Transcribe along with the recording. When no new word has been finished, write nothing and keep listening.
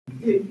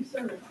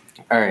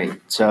All right,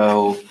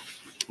 so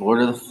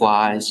Lord of the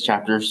Flies,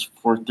 chapters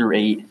 4 through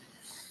 8,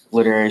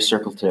 Literary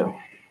Circle 2.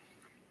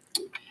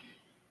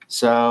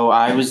 So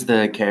I was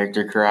the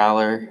character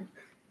corraller,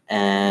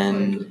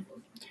 and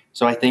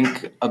so I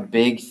think a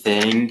big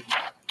thing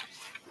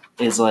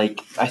is I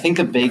think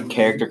the big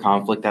character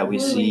conflict that we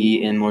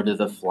see in Lord of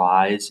the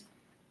Flies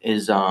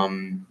is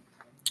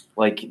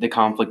the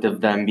conflict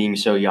of them being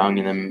so young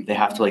and then they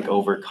have to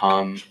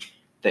overcome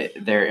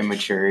their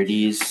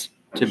immaturities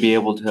to be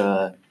able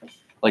to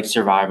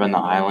survive on the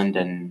island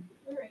and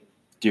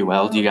do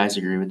well. Do you guys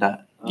agree with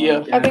that?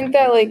 Yeah. I think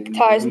that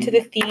ties into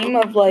the theme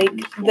of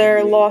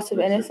their loss of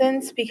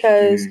innocence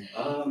because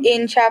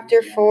in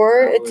chapter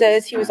 4 it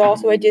says he was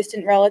also a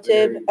distant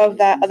relative of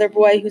that other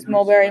boy whose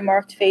mulberry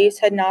marked face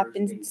had not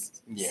been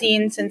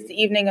seen since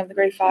the evening of the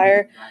Great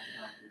Fire.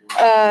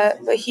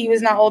 But he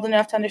was not old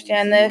enough to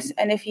understand this,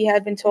 and if he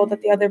had been told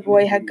that the other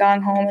boy had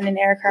gone home in an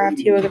aircraft,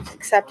 he would have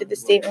accepted the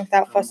statement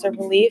without fuss or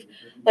belief.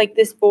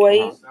 This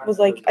boy was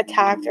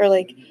attacked or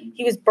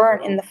he was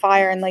burnt in the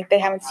fire, and they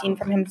haven't seen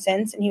from him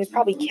since, and he was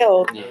probably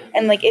killed.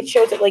 And it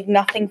shows that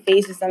nothing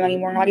phases them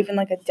anymore, not even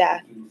a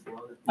death.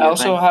 I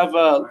also have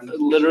a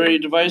literary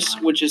device,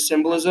 which is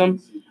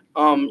symbolism.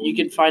 You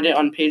can find it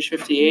on page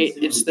 58.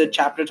 It's the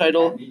chapter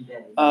title,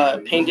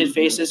 Painted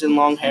Faces and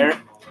Long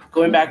Hair.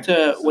 Going back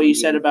to what you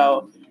said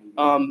about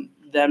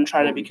them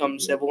trying to become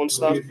civil and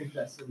stuff,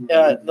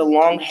 the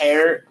long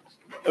hair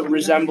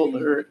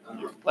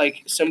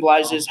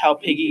symbolizes how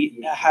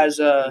Piggy is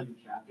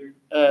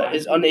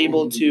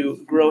unable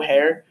to grow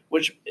hair,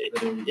 which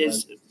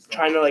is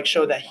trying to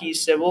show that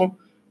he's civil.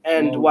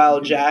 And while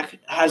Jack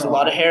has a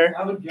lot of hair,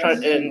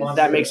 and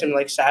that makes him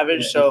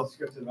savage, so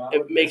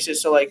it makes it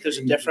so there's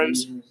a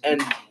difference,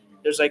 and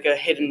there's a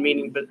hidden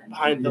meaning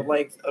behind the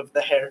length of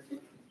the hair.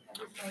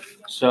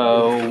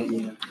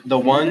 So the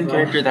one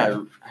character that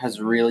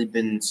has really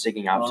been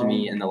sticking out to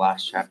me in the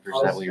last chapters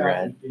that we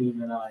read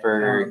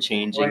for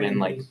changing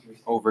and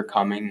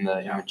overcoming the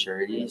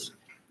immaturities,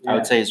 I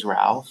would say is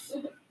Ralph.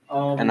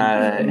 And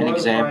an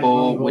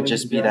example would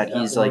just be that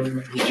he's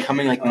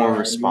becoming more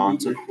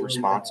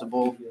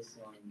responsible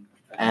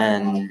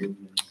and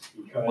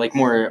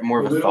more of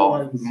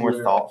a more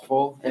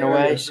thoughtful in a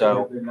way.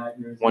 So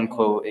one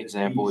quote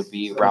example would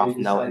be Ralph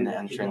knelt in the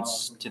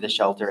entrance to the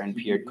shelter and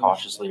peered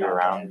cautiously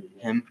around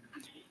him.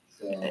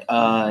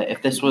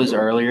 If this was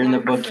earlier in the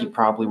book, he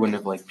probably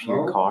wouldn't have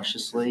peered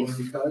cautiously,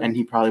 and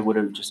he probably would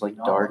have just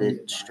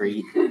darted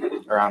straight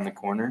around the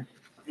corner.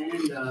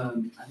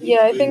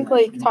 Yeah, I think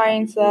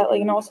tying to that,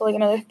 and also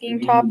another theme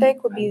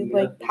topic would be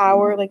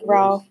power.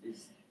 Ralph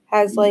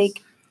has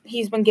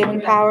he's been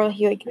given power.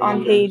 He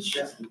on page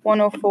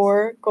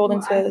 104,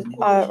 Golden says,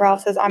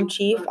 Ralph says, "I'm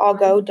chief. I'll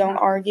go. Don't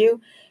argue,"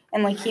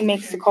 and he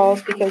makes the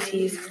calls because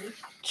he's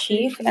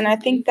chief. And I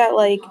think that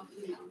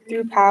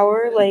through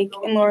power,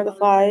 in Lord of the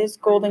Flies,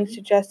 Golding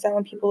suggests that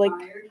when people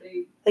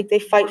they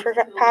fight for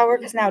power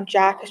because now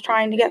Jack is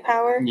trying to get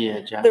power. Yeah,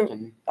 Jack.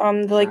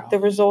 The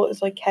result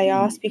is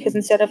chaos because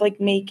instead of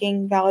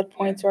making valid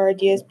points or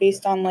ideas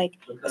based on a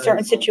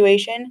certain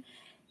situation,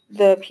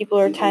 the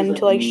people tend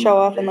to show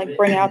off and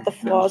bring out the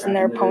flaws in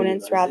their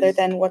opponents rather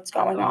than what's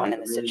going on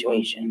in the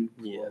situation.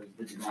 Yeah.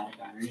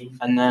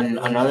 And then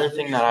another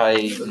thing that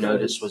I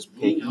noticed was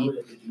Piggy.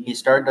 He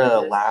started to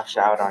lash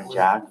out on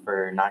Jack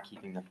for not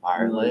keeping the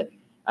fire lit,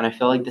 and I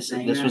feel like this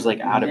was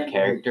out of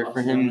character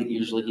for him.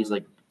 Usually he's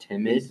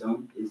timid,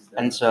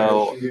 and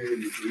so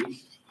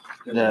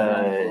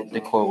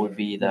the quote would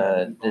be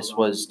this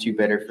was too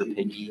bitter for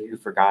Piggy, who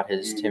forgot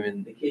his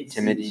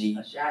timidity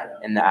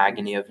in the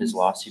agony of his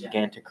loss. He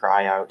began to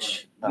cry out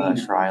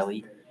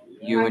shrilly,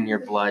 "You and your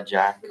blood,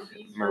 Jack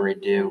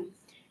Meridew,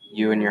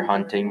 you and your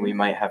hunting, we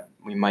might have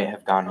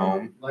gone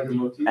home."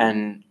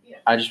 And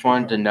I just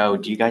wanted to know,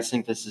 do you guys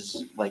think this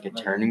is a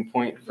turning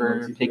point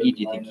for Piggy?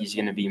 Do you think he's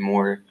going to be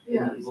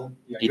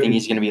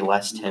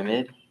less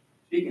timid?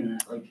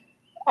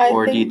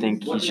 Or do you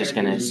think he's just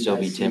going to still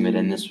be timid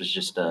and this was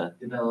just a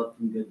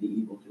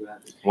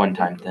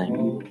one-time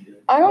thing?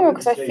 I don't know,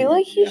 because I feel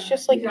he's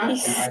just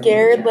he's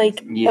scared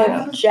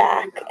of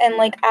Jack.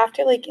 And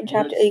after in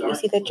chapter 8 we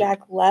see that Jack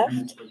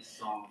left.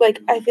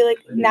 I feel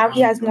now he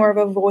has more of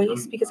a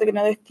voice because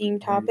another theme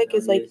topic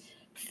is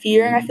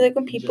fear. And I feel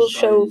when people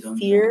show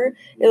fear,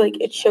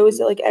 it shows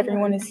that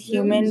everyone is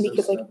human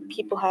because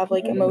people have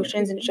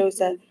emotions, and it shows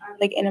that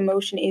an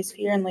emotion is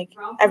fear, and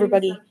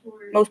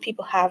most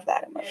people have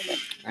that emotion.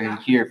 I mean,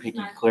 here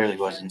Piggy clearly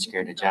wasn't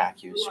scared of Jack.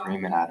 He was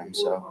screaming at him.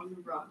 So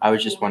I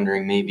was just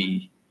wondering,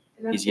 maybe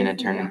he's going to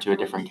turn into a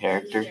different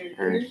character,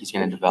 or he's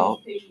going to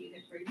develop.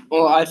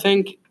 Well, I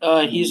think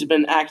he's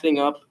been acting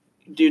up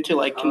due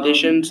to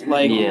conditions.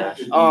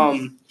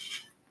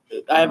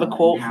 I have a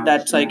quote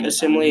that's a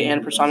simile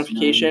and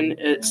personification.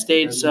 It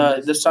states,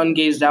 "The sun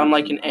gazed down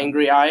like an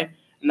angry eye,"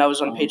 and that was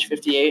on page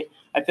 58.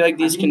 I feel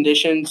these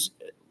conditions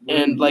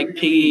and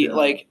Piggy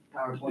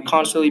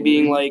constantly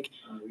being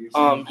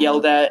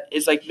yelled at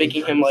is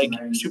making him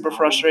super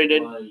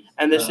frustrated,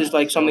 and this is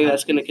something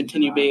that's going to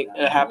continue being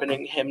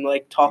happening. Him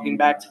talking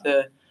back to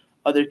the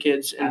other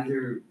kids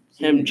and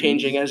him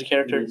changing as a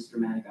character.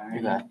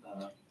 Okay.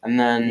 And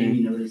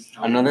then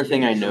another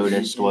thing I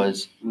noticed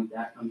was,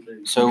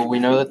 so we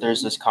know that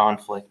there's this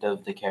conflict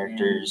of the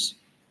characters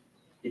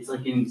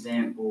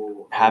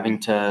having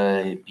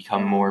to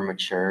become more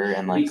mature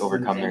and like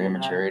overcome their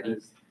immaturity.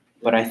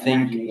 But I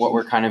think what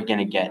we're kind of going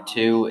to get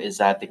to is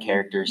that the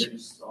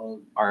characters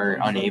are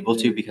unable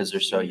to because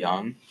they're so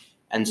young.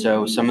 And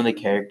so some of the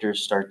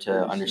characters start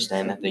to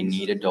understand that they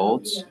need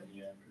adults.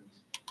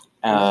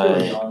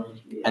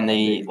 And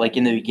they, like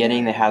in the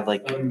beginning, they had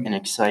like an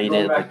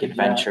excited, like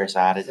adventurous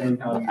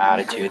attitude.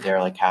 They're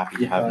like happy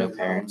to have no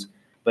parents.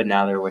 But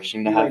now they're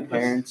wishing to have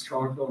parents.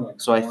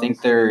 So I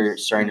think they're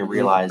starting to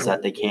realize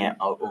that they can't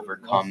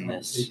overcome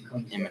this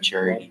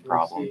immaturity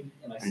problem.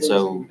 And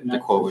so the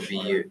quote would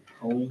be,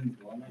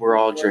 "We're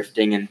all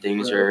drifting and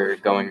things are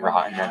going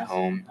rotten at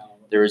home.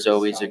 There is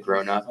always a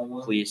grown-up,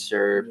 please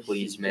sir,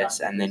 please miss,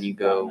 and then you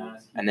got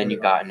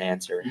an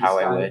answer, how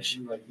I wish."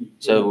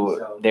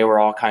 So they were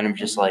all kind of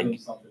just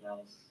like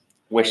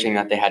wishing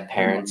that they had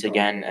parents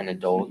again and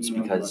adults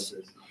because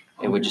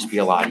it would just be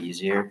a lot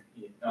easier.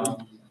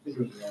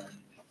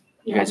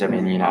 You guys have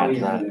anything to add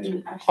to that?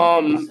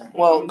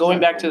 Well, going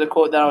back to the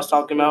quote that I was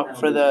talking about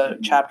for the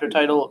chapter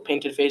title,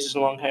 Painted Faces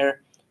and Long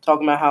Hair,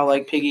 talking about how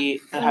like Piggy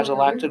has a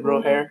lack to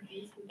grow hair,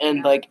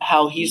 and like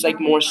how he's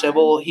like more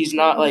civil. He's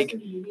not like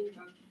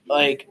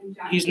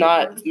he's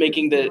not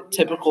making the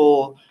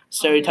typical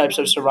stereotypes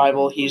of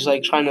survival. He's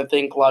like trying to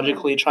think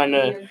logically, trying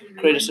to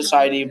create a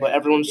society, but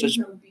everyone's just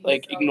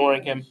like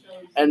ignoring him.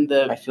 And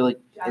I feel like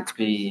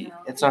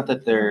it's not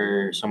that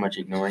they're so much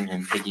ignoring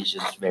him. Piggy's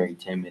just very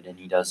timid and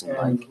he doesn't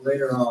like.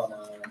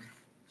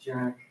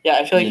 Yeah,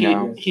 I feel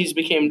like he's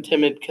became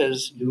timid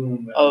because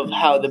of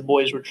how the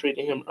boys were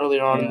treating him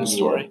earlier on in the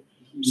story.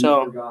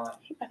 So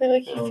I feel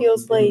like he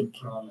feels like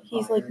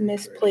he's like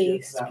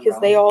misplaced because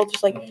they all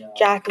just like,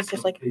 Jack is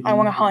just like, I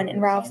want to hunt,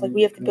 and Ralph's like,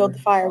 we have to build the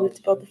fire,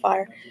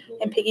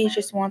 and Piggy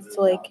just wants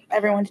to like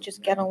everyone to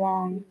just get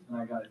along.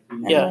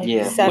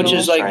 And, settle. Which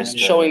is like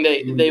showing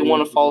they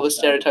want to follow the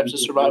stereotypes of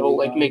survival,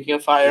 like making a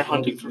fire,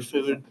 hunting for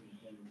food.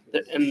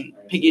 And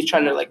Piggy's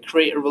trying to like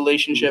create a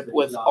relationship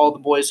with all the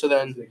boys so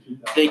then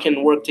they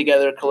can work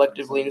together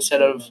collectively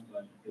instead of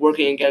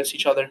working against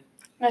each other.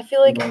 I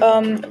feel like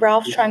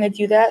Ralph's trying to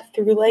do that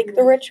through like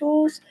the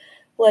rituals,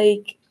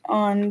 like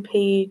on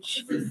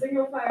page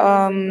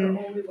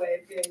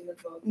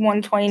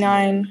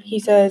 129. He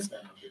says,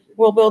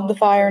 "We'll build the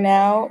fire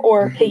now,"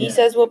 or Piggy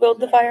says, "We'll build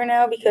the fire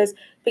now," because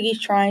Piggy's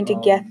trying to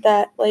get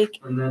that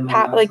like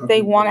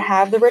they want to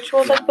have the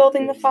rituals like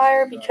building the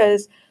fire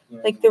because.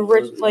 Like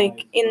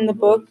in the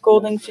book,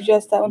 Golding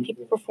suggests that when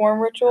people perform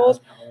rituals,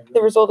 the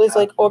result is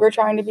like order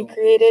trying to be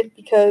created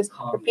because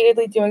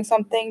repeatedly doing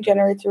something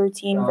generates a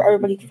routine for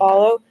everybody to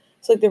follow.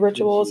 So like the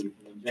rituals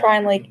try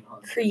and like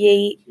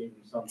create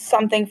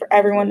something for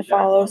everyone to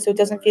follow, so it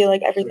doesn't feel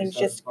like everything's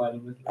just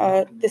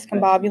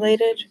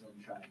discombobulated.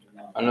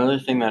 Another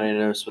thing that I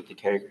noticed with the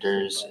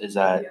characters is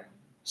that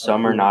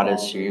some are not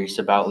as serious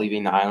about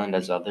leaving the island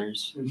as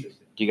others. Do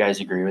you guys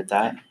agree with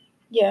that?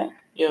 Yeah.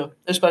 Yeah,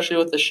 especially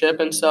with the ship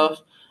and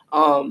stuff.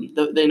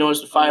 They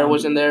noticed the fire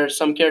wasn't there.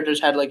 Some characters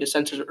had like a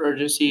sense of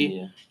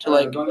urgency to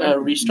like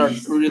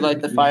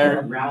relight the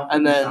fire,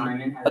 and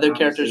then other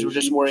characters were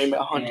just worrying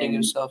about hunting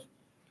and stuff.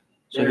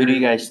 So who do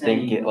you guys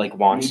think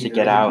wants to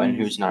get out, and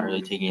who's not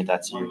really taking it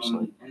that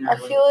seriously? I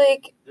feel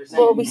like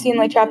we see in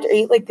like chapter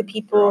 8, like the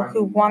people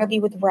who want to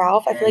be with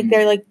Ralph. I feel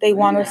like they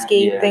want to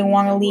escape, they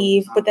want to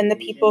leave, but then the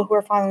people who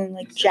are following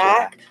like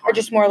Jack are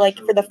just more like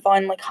for the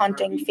fun, like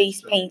hunting,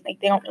 face paint,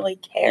 like they don't really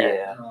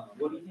care.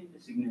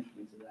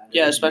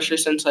 Yeah, especially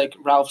since like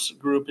Ralph's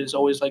group is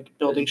always like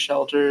building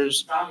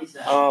shelters,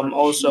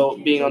 also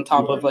being on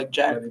top of like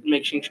Jack,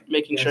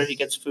 making sure he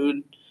gets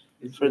food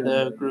for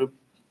the group.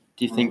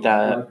 Do you think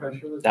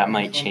that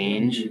might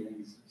change?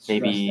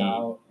 Maybe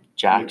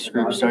Jack's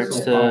group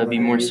starts to be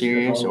more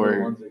serious,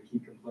 or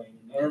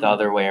the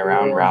other way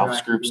around,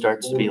 Ralph's group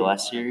starts to be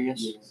less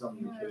serious?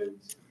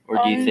 Or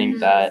do you think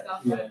that...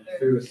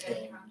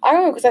 I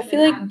don't know, because I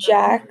feel like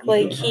Jack,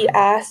 like, he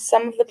asked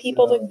some of the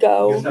people to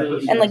go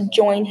and, like,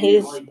 join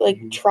his,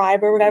 like,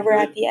 tribe or whatever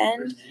at the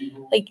end.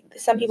 Like,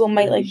 some people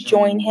might, like,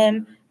 join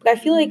him. But I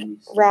feel like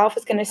Ralph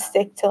is going to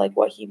stick to, like,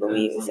 what he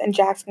believes, and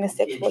Jack's going to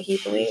stick to what he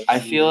believes. I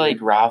feel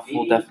like Ralph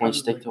will definitely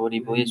stick to what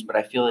he believes, but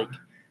I feel like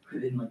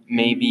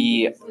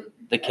maybe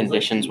the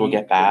conditions will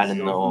get bad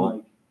and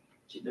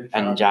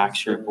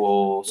Jack's group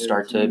will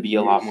start to be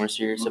a lot more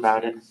serious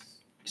about it.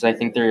 Because I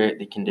think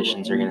the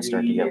conditions are going to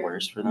start to get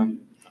worse for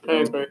them.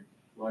 I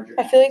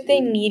feel like they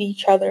need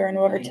each other in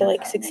order to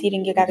like succeed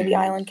and get out of the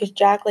island. Because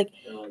Jack, like,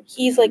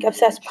 he's like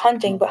obsessed with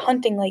hunting, but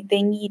hunting, like,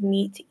 they need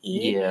meat to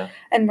eat. Yeah.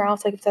 And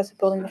Ralph's like obsessed with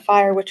building the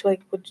fire, which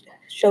like would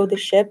show the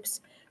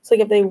ships. So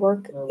like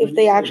if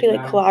they actually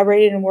like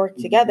collaborated and worked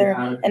together,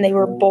 and they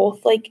were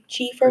both like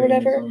chief or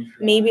whatever,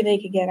 maybe they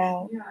could get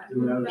out.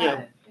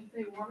 Yeah.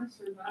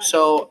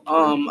 So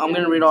I'm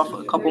gonna read off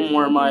a couple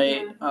more of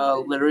my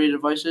literary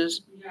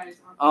devices.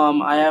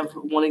 I have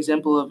one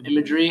example of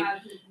imagery.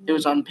 It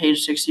was on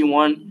page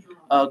 61.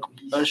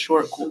 a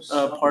short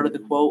part of the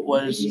quote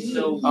was,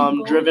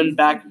 driven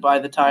back by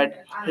the tide,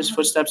 his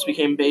footsteps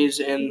became bays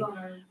in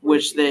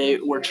which they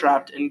were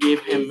trapped and gave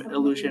him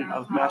illusion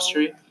of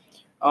mastery.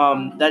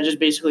 That just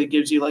basically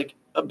gives you like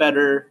a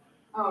better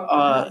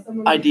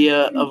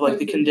idea of like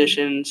the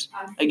conditions,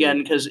 again,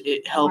 because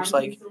it helps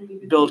like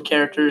build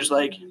characters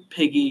like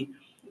Piggy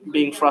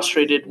being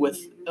frustrated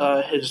with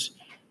his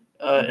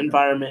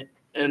environment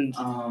and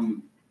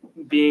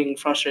being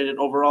frustrated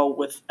overall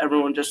with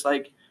everyone just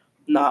like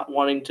not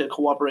wanting to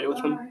cooperate with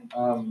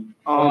him.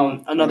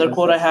 Another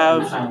quote I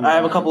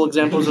have a couple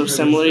examples of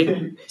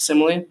simile.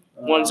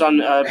 One's on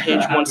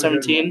page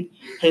 117.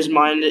 His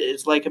mind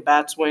is like a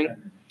bat's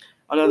wing.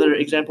 Another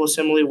example of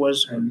simile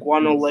was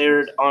guano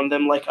layered on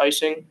them like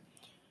icing.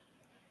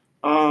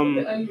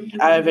 I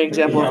have an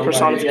example of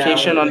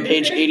personification on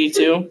page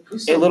 82.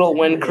 A little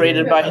wind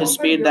created by his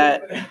speed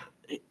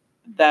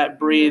that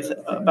breathed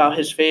about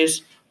his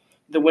face.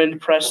 The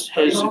wind pressed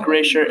his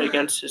gray shirt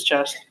against his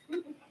chest.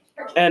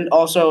 And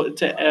also,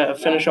 to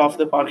finish off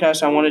the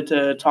podcast, I wanted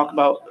to talk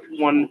about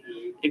one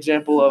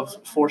example of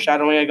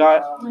foreshadowing I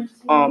got.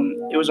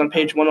 It was on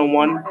page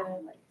 101.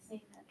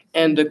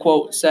 And the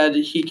quote said,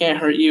 "He can't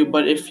hurt you,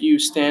 but if you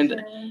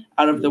stand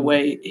out of the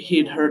way,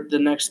 he'd hurt the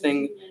next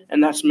thing,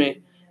 and that's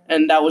me."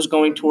 And that was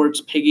going towards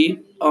Piggy.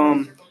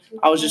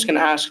 I was just gonna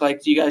ask,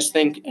 like, do you guys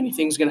think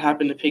anything's gonna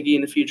happen to Piggy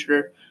in the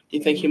future? Do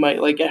you think he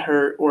might like get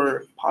hurt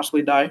or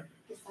possibly die?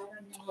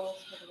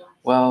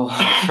 Well,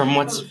 from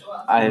what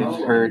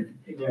I've heard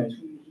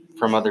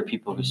from other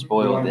people who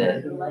spoiled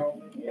it,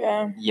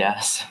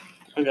 yes.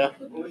 Okay.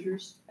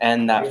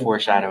 And that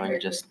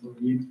foreshadowing just.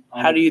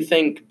 How do you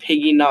think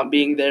Piggy not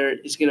being there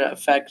is going to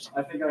affect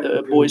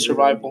the boy's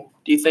survival?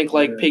 Do you think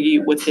like Piggy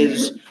with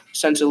his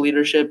sense of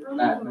leadership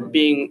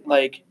being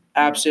like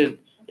absent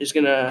is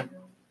going to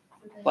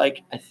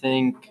like? I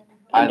think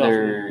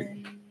either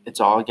it's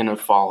all going to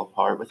fall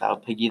apart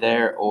without Piggy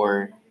there,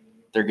 or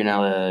they're going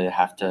to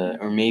have to,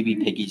 or maybe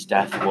Piggy's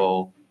death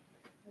will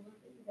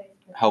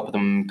help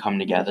them come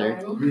together.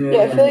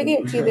 Yeah, I feel like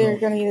it's either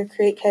going to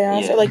create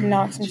chaos or like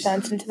knock some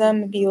sense into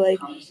them and be like,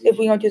 if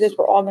we don't do this,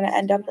 we're all going to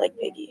end up like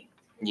Piggy.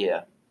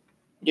 Yeah.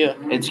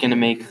 It's going to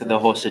make the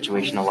whole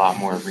situation a lot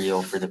more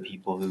real for the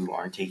people who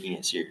aren't taking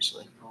it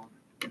seriously.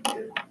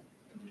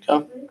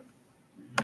 Okay.